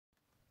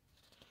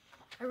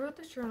I wrote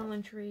this journal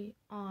entry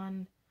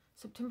on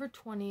September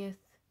 20th,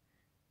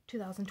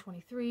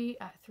 2023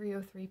 at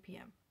 3:03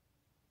 p.m.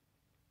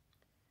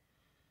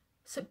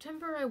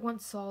 September I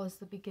once saw as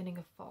the beginning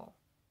of fall,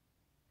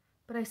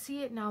 but I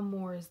see it now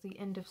more as the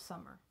end of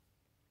summer.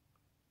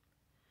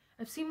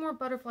 I've seen more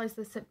butterflies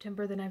this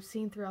September than I've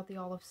seen throughout the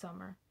all of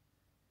summer,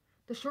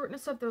 the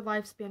shortness of their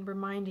lifespan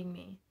reminding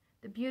me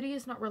that beauty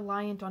is not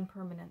reliant on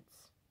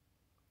permanence,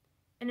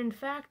 and in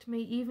fact may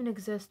even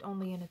exist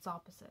only in its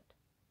opposite.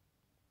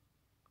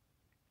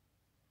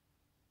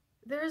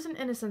 There is an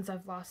innocence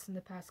I've lost in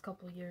the past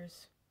couple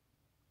years.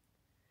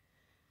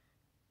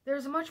 There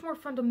is a much more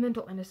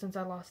fundamental innocence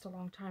I lost a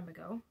long time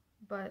ago,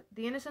 but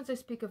the innocence I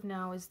speak of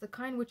now is the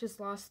kind which is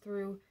lost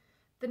through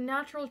the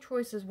natural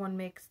choices one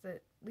makes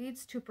that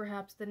leads to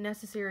perhaps the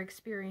necessary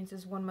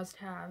experiences one must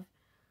have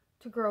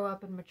to grow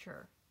up and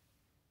mature.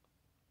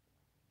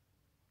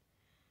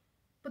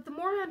 But the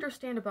more I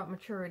understand about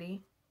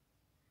maturity,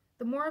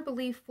 the more I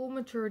believe full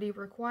maturity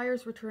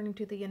requires returning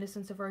to the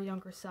innocence of our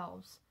younger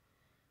selves,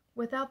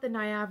 without the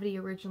naivety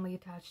originally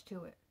attached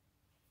to it.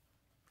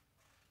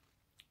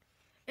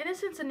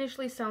 Innocence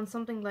initially sounds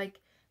something like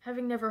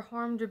having never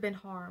harmed or been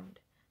harmed,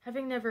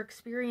 having never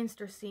experienced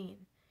or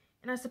seen,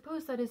 and I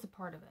suppose that is a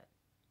part of it.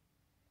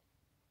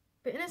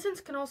 But innocence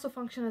can also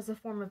function as a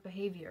form of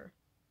behavior,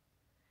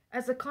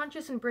 as a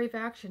conscious and brave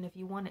action if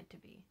you want it to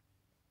be.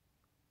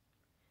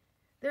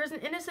 There is an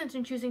innocence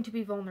in choosing to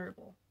be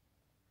vulnerable.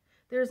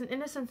 There is an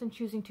innocence in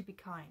choosing to be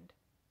kind.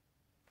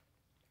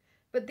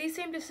 But these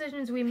same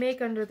decisions we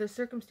make under the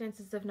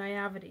circumstances of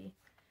naivety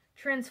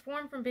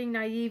transform from being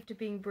naive to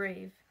being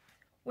brave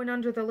when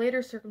under the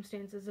later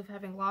circumstances of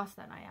having lost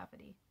that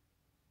naivety.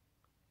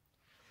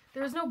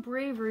 There is no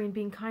bravery in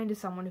being kind to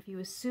someone if you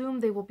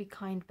assume they will be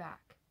kind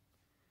back.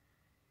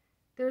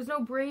 There is no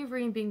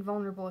bravery in being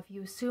vulnerable if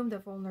you assume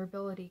that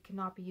vulnerability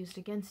cannot be used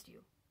against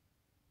you.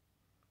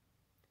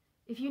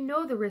 If you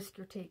know the risk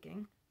you're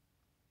taking,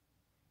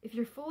 if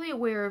you're fully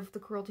aware of the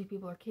cruelty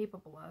people are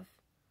capable of,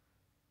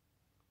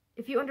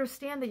 if you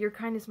understand that your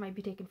kindness might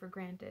be taken for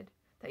granted,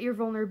 that your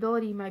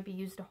vulnerability might be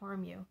used to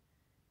harm you,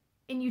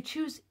 and you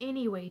choose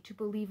anyway to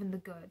believe in the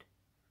good,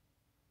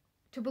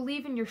 to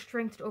believe in your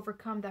strength to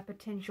overcome that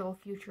potential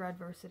future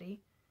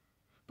adversity,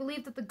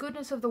 believe that the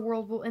goodness of the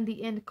world will in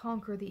the end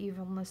conquer the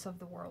evilness of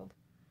the world,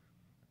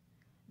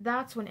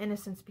 that's when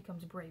innocence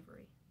becomes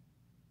bravery.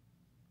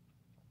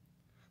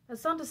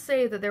 That's not to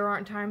say that there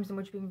aren't times in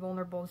which being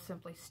vulnerable is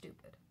simply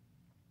stupid.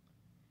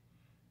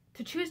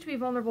 To choose to be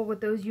vulnerable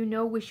with those you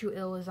know wish you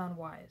ill is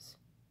unwise.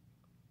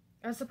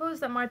 I suppose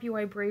that might be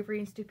why bravery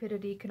and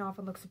stupidity can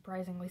often look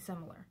surprisingly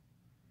similar.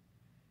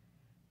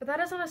 But that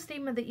is not a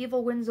statement that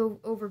evil wins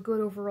over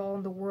good overall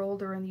in the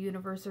world or in the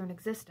universe or in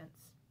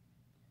existence.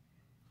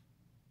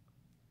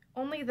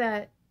 Only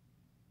that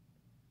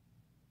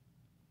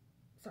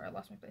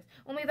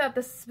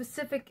the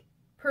specific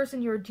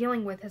person you're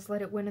dealing with has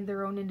let it win in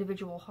their own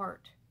individual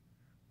heart.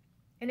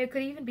 And it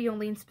could even be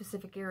only in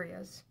specific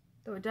areas,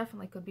 though it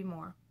definitely could be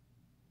more.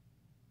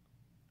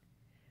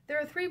 There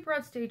are 3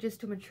 broad stages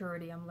to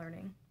maturity I'm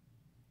learning.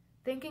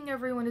 Thinking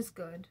everyone is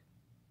good,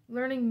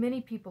 learning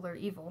many people are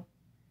evil,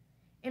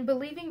 and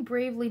believing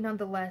bravely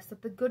nonetheless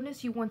that the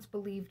goodness you once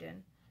believed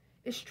in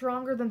is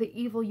stronger than the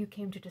evil you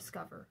came to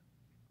discover,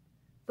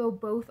 though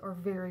both are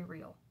very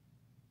real.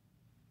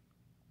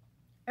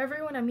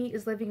 Everyone I meet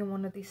is living in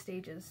one of these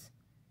stages,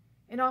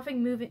 and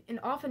often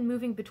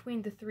moving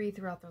between the 3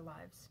 throughout their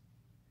lives,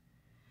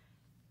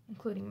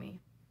 including me.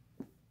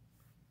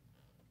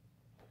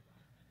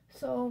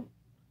 So,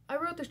 I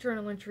wrote this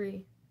journal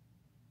entry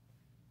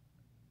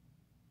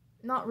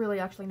not really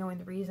actually knowing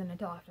the reason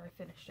until after I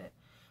finished it,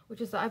 which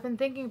is that I've been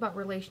thinking about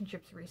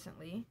relationships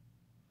recently,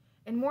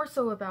 and more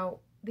so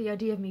about the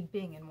idea of me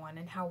being in one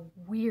and how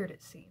weird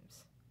it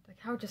seems. Like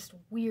how just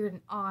weird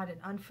and odd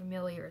and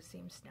unfamiliar it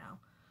seems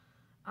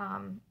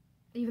now.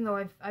 Even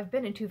though I've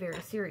been in 2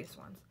 very serious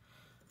ones.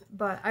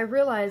 But I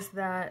realized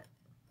that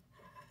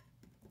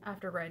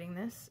after writing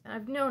this, and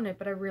I've known it,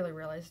 but I really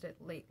realized it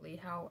lately,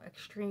 how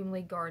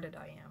extremely guarded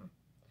I am.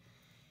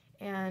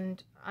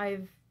 And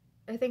I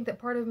think that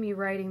part of me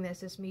writing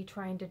this is me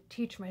trying to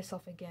teach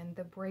myself again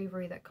the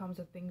bravery that comes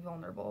with being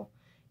vulnerable.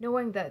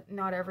 Knowing that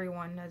not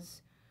everyone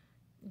is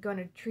going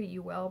to treat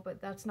you well, but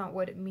that's not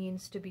what it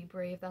means to be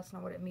brave. That's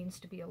not what it means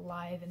to be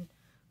alive. And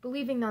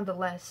believing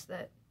nonetheless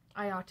that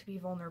I ought to be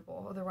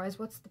vulnerable. Otherwise,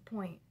 what's the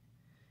point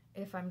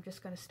if I'm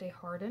just going to stay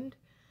hardened?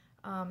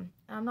 I'm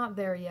not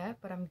there yet,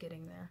 but I'm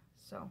getting there.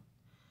 So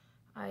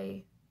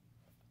I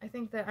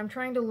think that I'm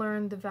trying to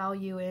learn the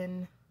value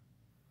in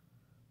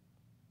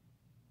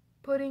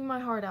putting my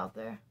heart out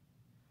there.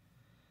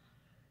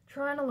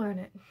 Trying to learn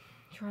it.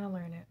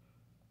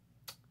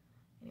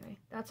 Anyway,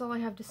 that's all I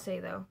have to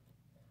say, though.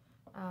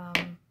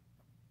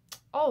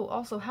 Oh,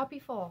 also, happy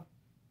fall.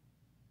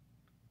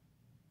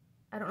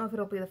 I don't know if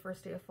it'll be the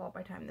first day of fall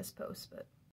by the time this posts, but